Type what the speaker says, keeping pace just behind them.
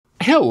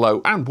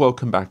Hello and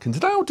welcome back, and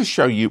today I want to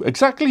show you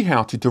exactly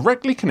how to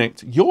directly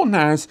connect your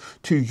NAS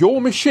to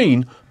your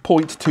machine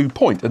point to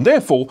point, and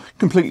therefore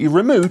completely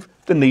remove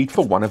the need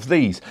for one of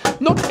these.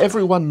 Not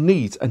everyone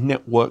needs a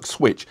network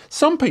switch.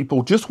 Some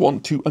people just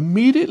want to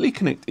immediately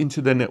connect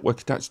into their network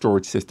attached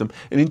storage system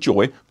and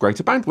enjoy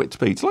greater bandwidth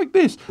speeds like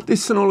this.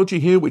 This Synology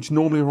here, which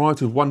normally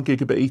arrives with 1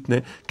 gigabit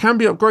Ethernet, can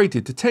be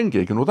upgraded to 10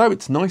 gig, and although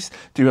it's nice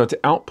to be able to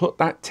output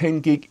that 10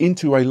 gig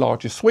into a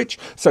larger switch,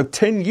 so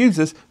 10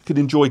 users could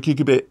enjoy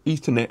gigabit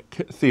Ethernet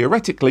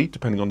theoretically,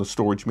 depending on the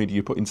storage media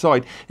you put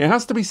inside, it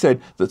has to be said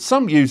that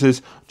some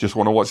users just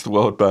want to watch the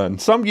world burn.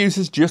 Some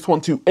users just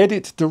want to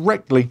edit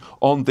directly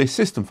on this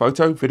system,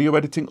 photo, video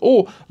editing,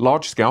 or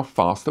large-scale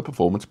faster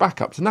performance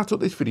backups. And that's what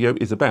this video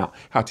is about,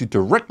 how to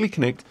directly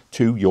connect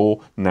to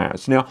your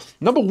NAS. Now,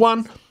 number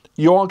one,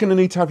 you are going to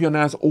need to have your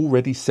NAS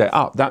already set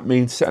up. That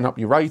means setting up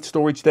your RAID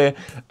storage there,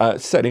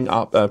 setting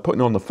up,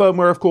 putting on the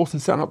firmware, of course,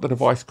 and setting up the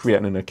device,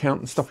 creating an account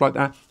and stuff like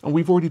that. And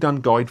we've already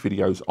done guide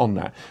videos on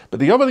that. But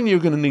the other thing you're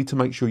going to need to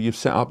make sure you've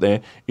set up there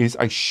is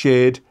a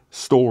shared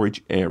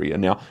storage area.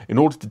 Now, in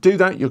order to do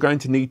that, you're going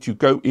to need to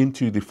go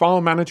into the file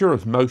manager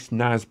of most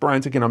NAS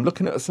brands. Again, I'm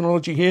looking at a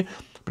Synology here,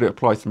 but it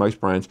applies to most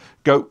brands.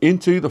 Go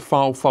into the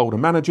file folder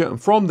manager, and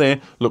from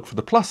there, look for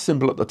the plus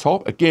symbol at the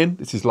top. Again,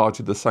 this is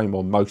largely the same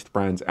on most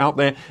brands out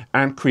there,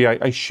 and create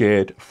a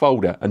shared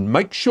folder. And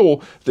make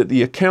sure that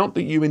the account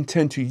that you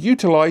intend to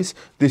utilize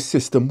this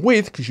system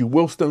with, because you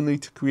will still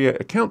need to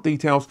create account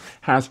details,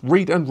 has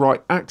read and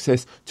write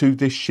access to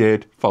this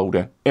shared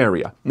folder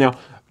area. Now,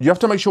 you have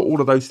to make sure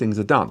all of those things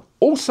are done.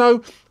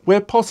 Also,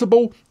 where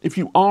possible, if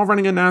you are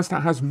running a NAS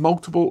that has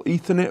multiple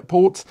Ethernet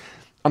ports,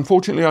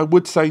 unfortunately, I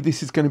would say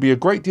this is going to be a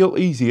great deal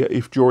easier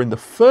if during the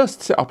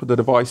first setup of the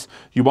device,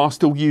 you are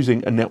still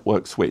using a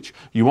network switch.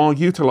 You are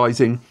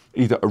utilizing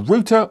either a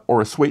router or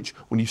a switch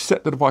when you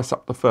set the device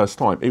up the first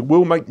time. It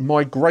will make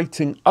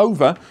migrating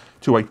over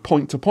to a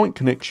point-to-point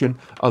connection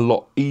a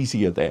lot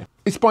easier there.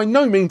 It's by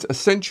no means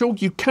essential.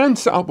 You can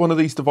set up one of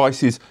these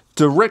devices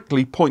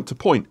directly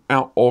point-to-point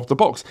out of the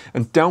box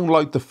and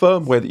download the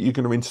firmware that you're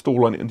going to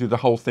install on it and do the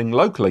whole thing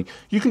locally.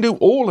 You can do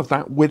all of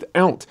that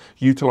without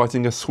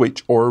utilizing a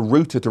switch or a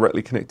router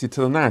directly connected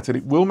to the NAS, and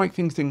it will make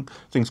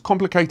things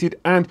complicated,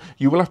 and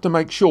you will have to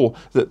make sure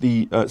that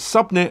the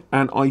subnet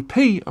and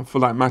IP, and for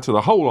that matter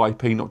the whole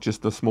IP, not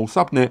just the small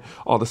subnet,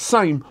 are the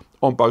same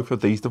on both of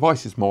these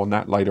devices. More on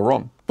that later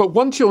on. But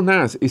once your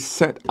NAS is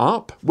set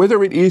up,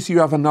 whether it is you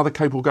have another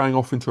cable going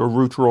off into a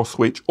router or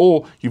switch,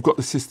 or you've got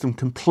the system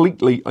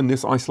completely in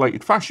this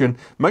isolated fashion,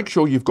 make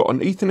sure you've got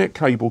an Ethernet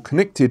cable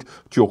connected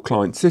to your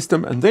client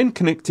system and then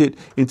connect it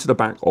into the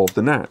back of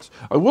the NAS.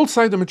 I will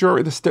say the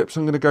majority of the steps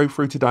I'm going to go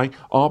through today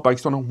are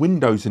based on a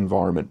Windows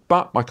environment,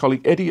 but my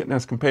colleague Eddie at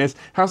NAS Compares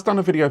has done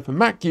a video for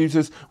Mac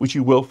users, which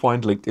you will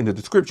find linked in the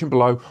description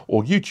below,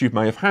 or YouTube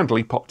may have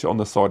handily popped it on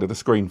the side of the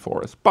screen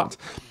for us. But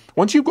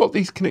once you've got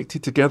these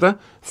connected together,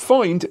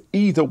 find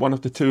either one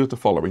of the two of the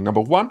following. Number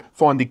one,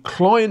 find the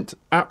client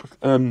app,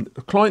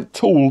 client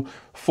tool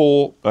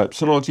for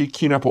Synology,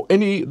 QNAP, or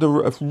any the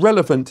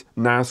relevant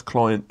NAS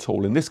client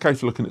tool. In this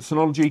case, we're looking at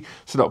Synology,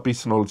 so that'll be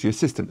Synology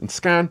Assistant, and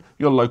scan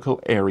your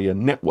local area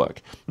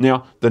network.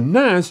 Now, the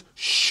NAS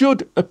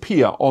should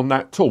appear on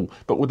that tool,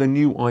 but with a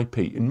new IP.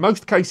 In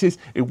most cases,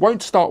 it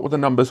won't start with the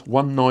numbers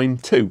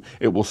 192.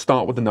 It will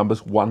start with the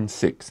numbers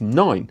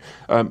 169.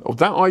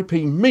 That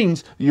IP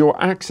means you're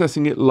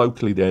accessing it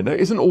locally there. That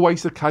isn't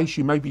always the case.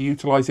 You may be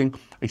utilizing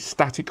a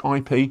static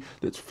IP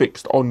that's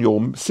fixed on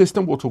your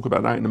system. We'll talk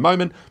about that in a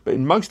moment. But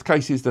in most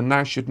cases, the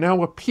NAS should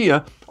now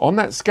appear on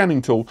that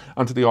scanning tool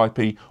under the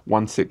IP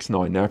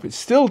 169. Now, if it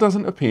still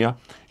doesn't appear,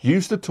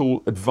 use the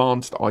tool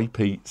Advanced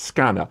IP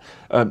Scanner.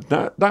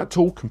 That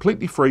tool,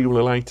 completely free,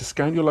 will allow you to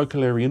scan your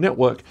local area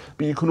network,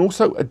 but you can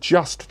also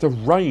adjust the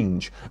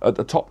range at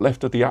the top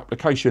left of the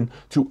application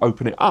to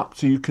open it up.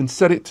 So you can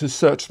set it to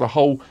search the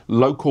whole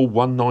local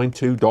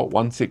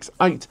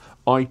 192.168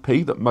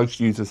 IP that most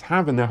users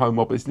have in their home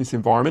or business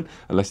environment,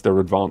 unless they're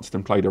advanced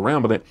and played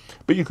around with it.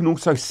 But you can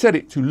also set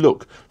it to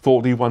look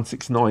for the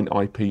 169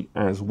 IP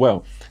as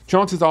well.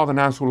 Chances are the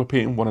NAS will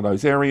appear in one of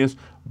those areas,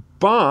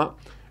 but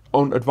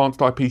on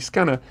Advanced IP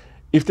Scanner,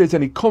 if there's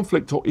any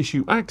conflict or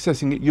issue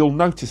accessing it, you'll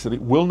notice that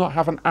it will not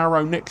have an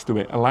arrow next to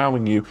it,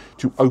 allowing you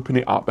to open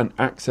it up and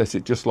access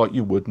it just like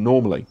you would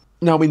normally.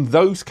 Now, in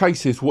those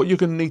cases, what you're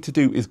going to need to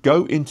do is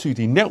go into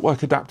the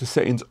network adapter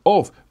settings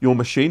of your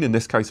machine, in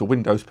this case a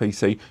Windows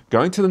PC,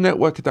 go into the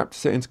network adapter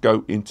settings,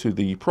 go into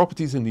the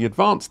properties in the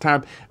advanced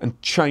tab and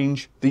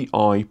change the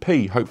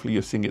IP. Hopefully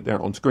you're seeing it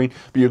there on screen,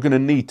 but you're going to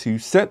need to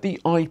set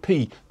the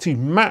IP to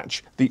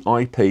match the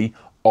IP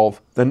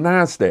of the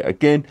NAS there.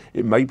 Again,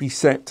 it may be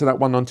set to that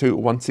 192 or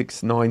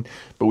 169,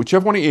 but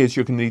whichever one it is,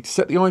 you're going to need to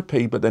set the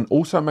IP, but then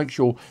also make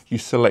sure you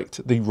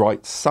select the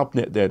right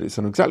subnet there. It's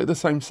on exactly the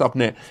same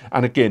subnet.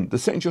 And again, the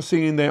settings you're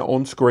seeing there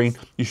on screen,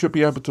 you should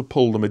be able to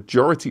pull the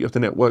majority of the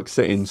network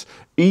settings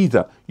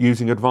either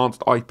using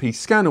Advanced IP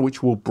Scanner,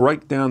 which will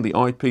break down the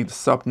IP, the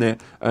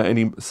subnet,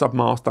 any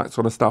submask, that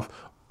sort of stuff,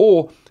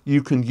 or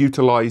you can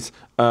utilize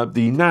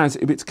the NAS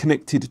if it's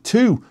connected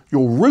to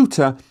your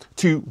router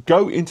to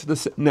go into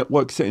the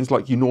network settings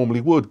like you normally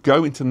would,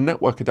 go into the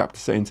network adapter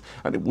settings,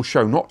 and it will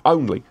show not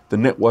only the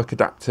network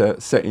adapter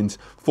settings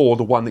for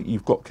the one that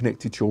you've got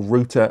connected to your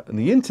router and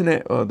the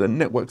internet, or the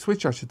network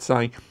switch I should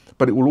say,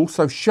 but it will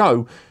also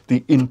show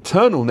the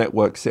internal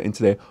network settings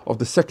there of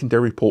the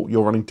secondary port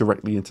you're running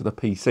directly into the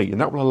PC, and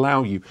that will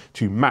allow you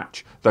to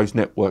match those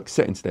network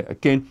settings there.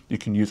 Again, you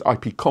can use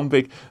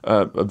ipconfig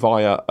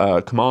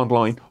via command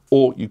line,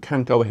 or you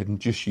can go ahead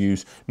and just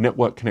use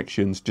network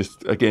connections.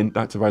 Just again,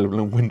 that's available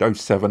in Windows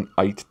 7,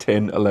 8,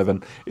 10,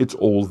 11. It's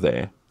all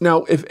there.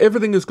 Now, if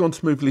everything has gone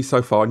smoothly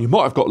so far, and you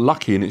might have got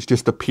lucky and it's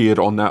just appeared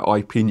on that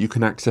IP and you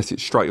can access it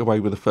straight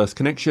away with the first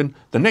connection,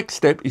 the next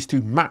step is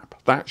to map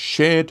that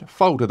shared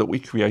folder that we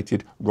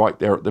created right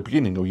there at the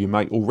beginning, or you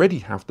may already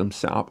have them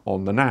set up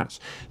on the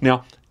NAS.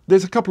 Now,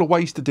 there's a couple of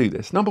ways to do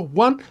this. Number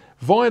one,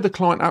 via the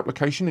client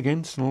application,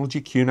 again,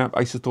 Synology, QNAP,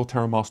 ASUS,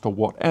 TerraMaster,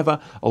 whatever,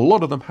 a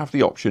lot of them have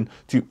the option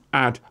to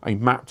add a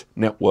mapped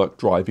network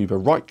drive, either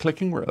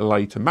right-clicking where it will allow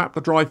you to map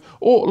the drive,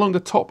 or along the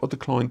top of the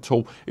client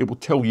tool, it will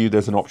tell you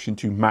there's an option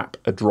to map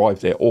a drive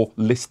there, or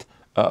list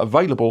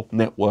available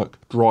network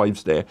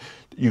drives there.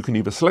 You can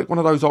either select one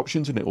of those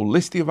options and it will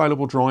list the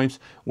available drives,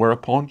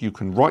 whereupon you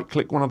can right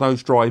click one of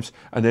those drives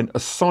and then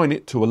assign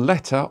it to a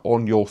letter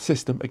on your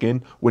system.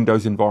 Again,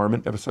 Windows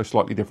environment, ever so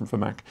slightly different for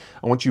Mac.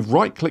 And once you've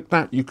right clicked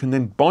that, you can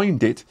then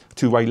bind it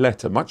to a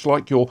letter, much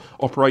like your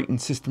operating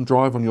system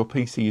drive on your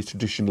PC is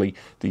traditionally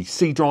the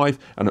C drive,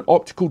 and an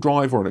optical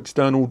drive or an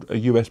external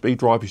USB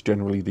drive is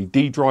generally the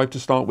D drive to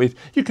start with.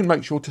 You can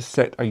make sure to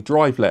set a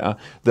drive letter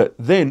that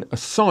then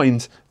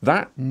assigns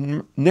that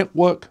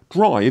network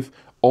drive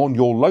on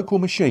your local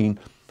machine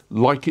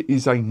like it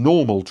is a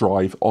normal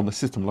drive on the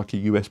system, like a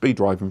USB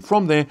drive, and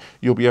from there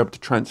you'll be able to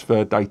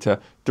transfer data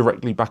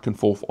directly back and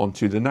forth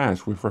onto the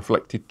NAS with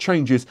reflected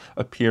changes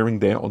appearing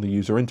there on the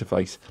user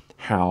interface.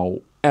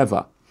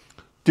 However,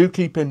 do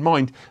keep in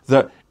mind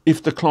that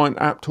if the client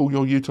app tool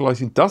you're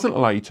utilizing doesn't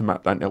allow you to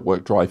map that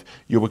network drive,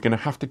 you are going to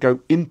have to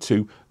go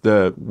into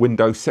the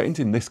Windows settings.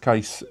 In this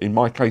case, in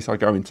my case, I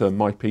go into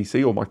my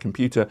PC or my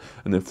computer,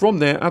 and then from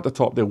there at the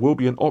top, there will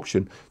be an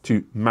option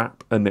to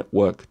map a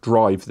network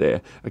drive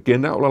there.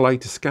 Again, that will allow you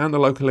to scan the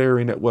local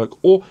area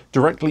network or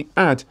directly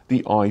add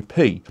the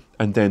IP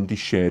and then the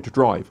shared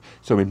drive.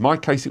 So in my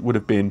case, it would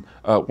have been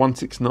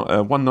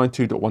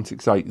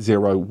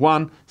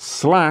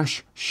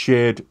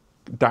 192.168.0.1/shared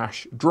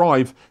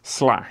 -drive/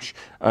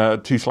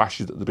 two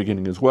slashes at the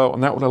beginning as well,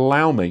 and that would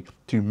allow me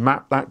to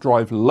map that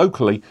drive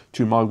locally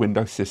to my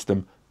Windows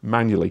system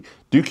manually.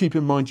 Do keep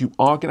in mind you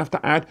are going to have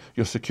to add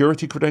your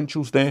security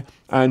credentials there,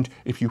 and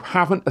if you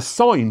haven't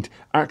assigned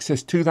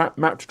access to that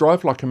mapped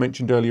drive, like I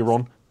mentioned earlier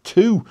on,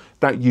 to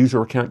that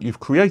user account you've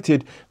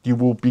created, you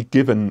will be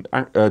given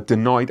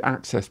denied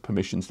access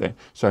permissions there.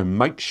 So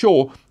make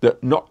sure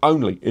that not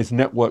only is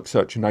network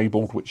search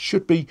enabled, which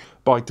should be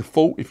by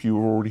default if you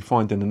already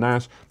find in a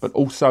NAS, but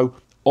also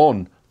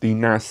on the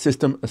NAS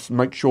system,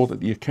 make sure that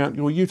the account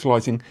you're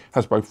utilizing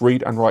has both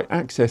read and write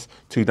access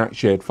to that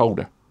shared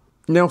folder.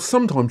 Now,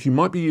 sometimes you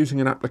might be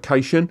using an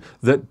application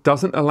that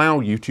doesn't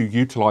allow you to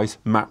utilize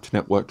mapped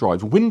network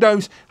drives.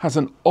 Windows has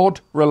an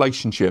odd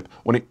relationship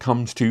when it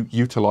comes to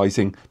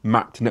utilizing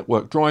mapped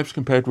network drives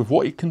compared with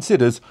what it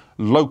considers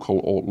local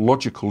or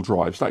logical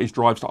drives. That is,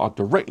 drives that are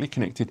directly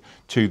connected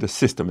to the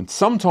system. And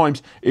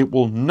sometimes it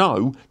will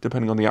know,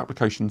 depending on the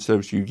application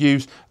service you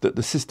use, that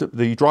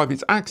the drive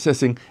it's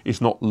accessing is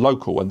not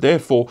local, and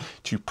therefore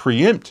to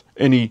preempt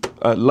any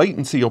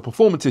latency or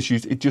performance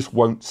issues, it just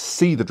won't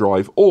see the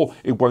drive, or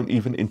it won't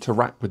even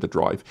interact with the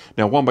drive.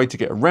 Now, one way to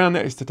get around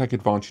that is to take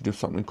advantage of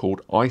something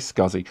called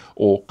iSCSI,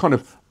 or kind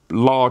of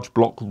large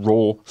block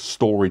raw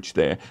storage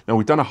there. Now,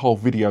 we've done a whole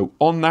video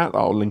on that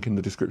I'll link in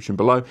the description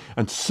below,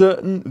 and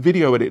certain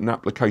video editing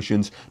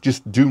applications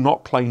just do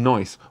not play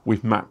nice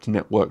with mapped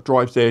network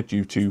drives there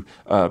due to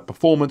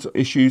performance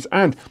issues,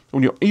 and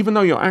when even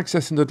though you're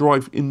accessing the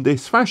drive in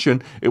this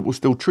fashion, it will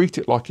still treat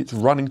it like it's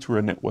running through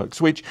a network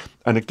switch,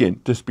 and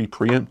again, just be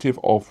preemptive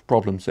of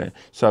problems there.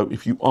 So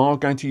if you are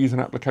going to use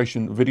an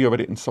application, video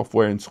editing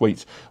software and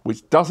suites,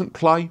 which doesn't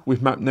play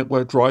with mapped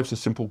network drives, a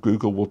simple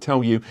Google will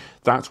tell you,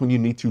 that's when you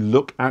need to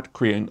look at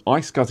creating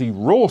iSCSI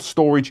raw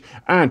storage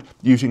and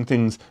using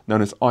things known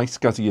as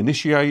iSCSI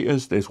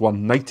initiators. There's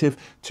one native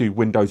to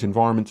Windows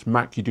environments.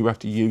 Mac, you do have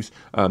to use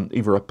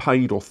either a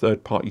paid or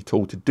third-party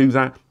tool to do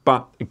that.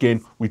 But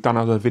again, we've done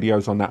other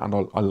videos on that, and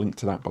I'll link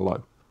to that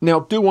below. Now,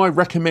 do I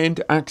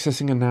recommend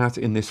accessing a NAS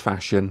in this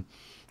fashion?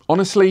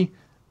 Honestly,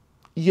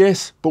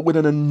 yes, but with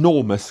an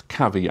enormous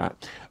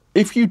caveat.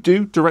 If you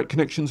do direct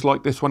connections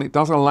like this one, it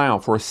does allow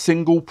for a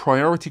single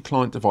priority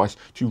client device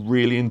to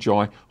really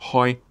enjoy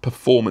high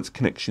performance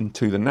connection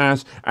to the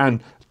NAS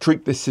and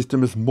treat this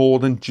system as more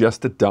than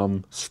just a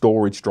dumb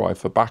storage drive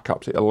for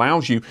backups. It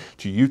allows you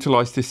to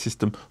utilize this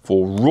system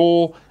for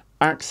raw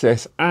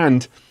access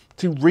and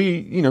to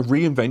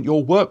reinvent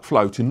your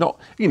workflow, to not,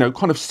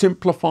 kind of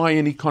simplify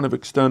any kind of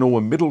external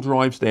and middle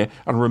drives there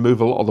and remove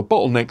a lot of the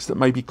bottlenecks that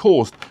may be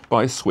caused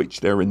by a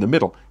switch there in the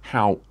middle.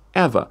 However,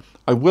 However,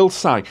 I will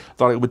say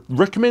that I would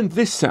recommend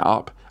this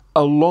setup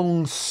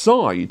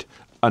alongside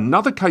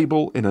another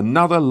cable in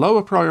another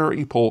lower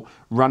priority port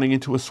running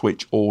into a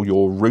switch or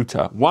your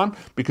router. One,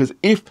 because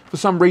if for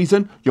some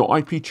reason your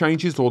IP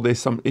changes or there's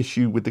some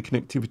issue with the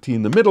connectivity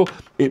in the middle,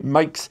 it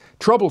makes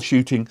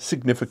troubleshooting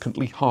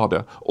significantly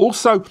harder.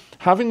 Also,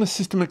 having the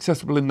system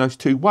accessible in those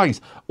two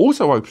ways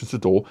also opens the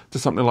door to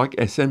something like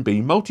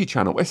SMB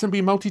multi-channel.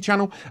 SMB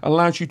multi-channel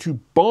allows you to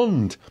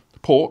bond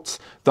ports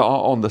that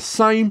are on the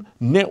same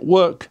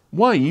network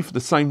wave,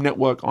 the same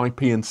network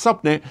IP and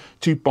subnet,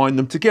 to bind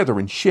them together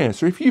and share.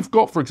 So if you've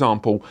got, for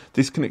example,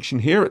 this connection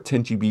here at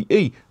 10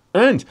 GBE,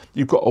 and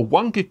you've got a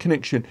 1 gig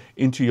connection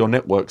into your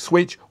network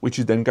switch, which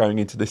is then going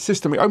into this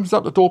system, it opens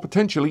up the door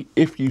potentially,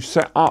 if you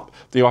set up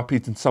the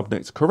IPs and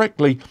subnets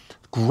correctly,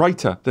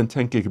 greater than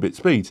 10 gigabit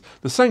speeds.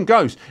 The same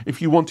goes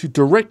if you want to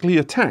directly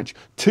attach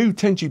two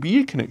 10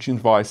 GBE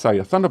connections via, say,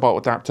 a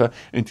Thunderbolt adapter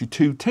into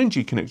two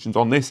 10G connections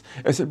on this.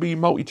 SMB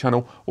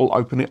multi-channel will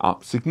open it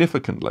up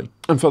significantly.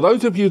 And for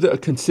those of you that are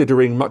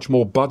considering much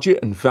more budget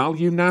and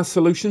value NAS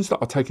solutions that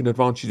are taking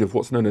advantage of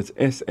what's known as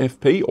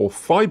SFP or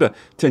fiber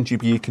 10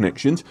 GBE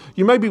connections,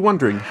 you may be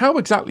wondering, how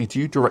exactly do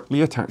you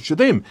directly attach to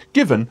them,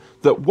 given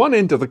that one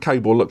end of the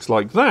cable looks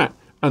like that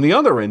and the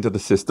other end of the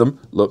system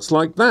looks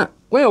like that?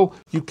 Well,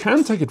 you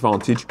can take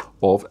advantage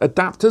of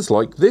adapters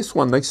like this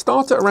one. They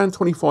start at around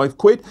 25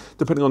 quid.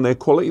 Depending on their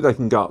quality, they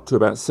can go up to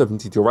about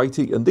 70 to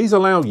 80. And these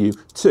allow you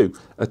to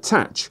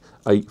attach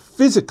a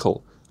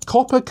physical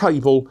copper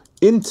cable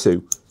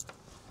into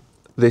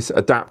this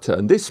adapter.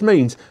 And this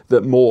means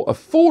that more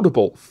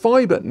affordable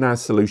fiber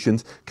NAS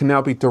solutions can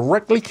now be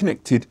directly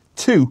connected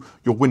to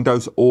your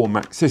Windows or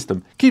Mac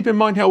system. Keep in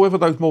mind, however,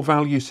 those more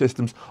value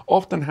systems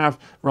often have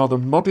rather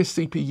modest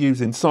CPUs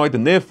inside,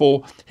 and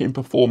therefore hitting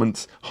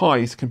performance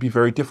highs can be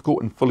very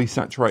difficult, and fully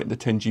saturating the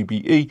 10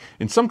 GBE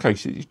in some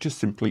cases is just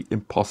simply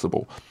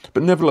impossible.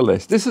 But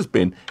nevertheless, this has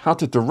been how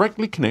to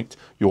directly connect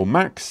your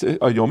Mac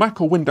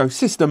or Windows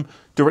system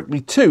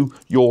directly to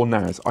your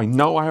NAS. I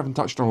know I haven't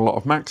touched on a lot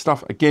of Mac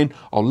stuff. Again,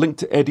 I'll link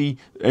to Eddie's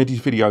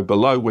video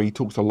below where he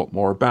talks a lot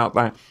more about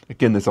that.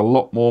 Again, there's a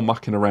lot more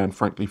mucking around,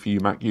 frankly, for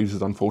you Mac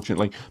users,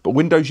 unfortunately. But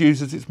Windows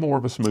users, it's more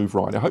of a smooth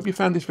ride. I hope you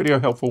found this video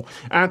helpful,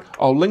 and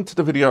I'll link to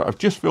the video I've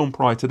just filmed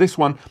prior to this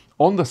one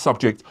on the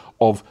subject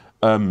of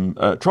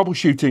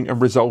troubleshooting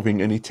and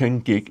resolving any 10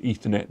 gig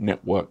Ethernet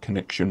network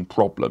connection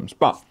problems.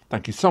 But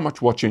thank you so much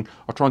for watching.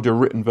 I'll try and do a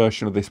written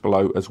version of this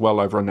below as well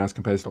over on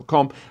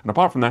nascompares.com. And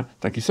apart from that,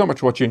 thank you so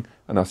much for watching,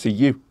 and I'll see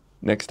you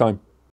next time.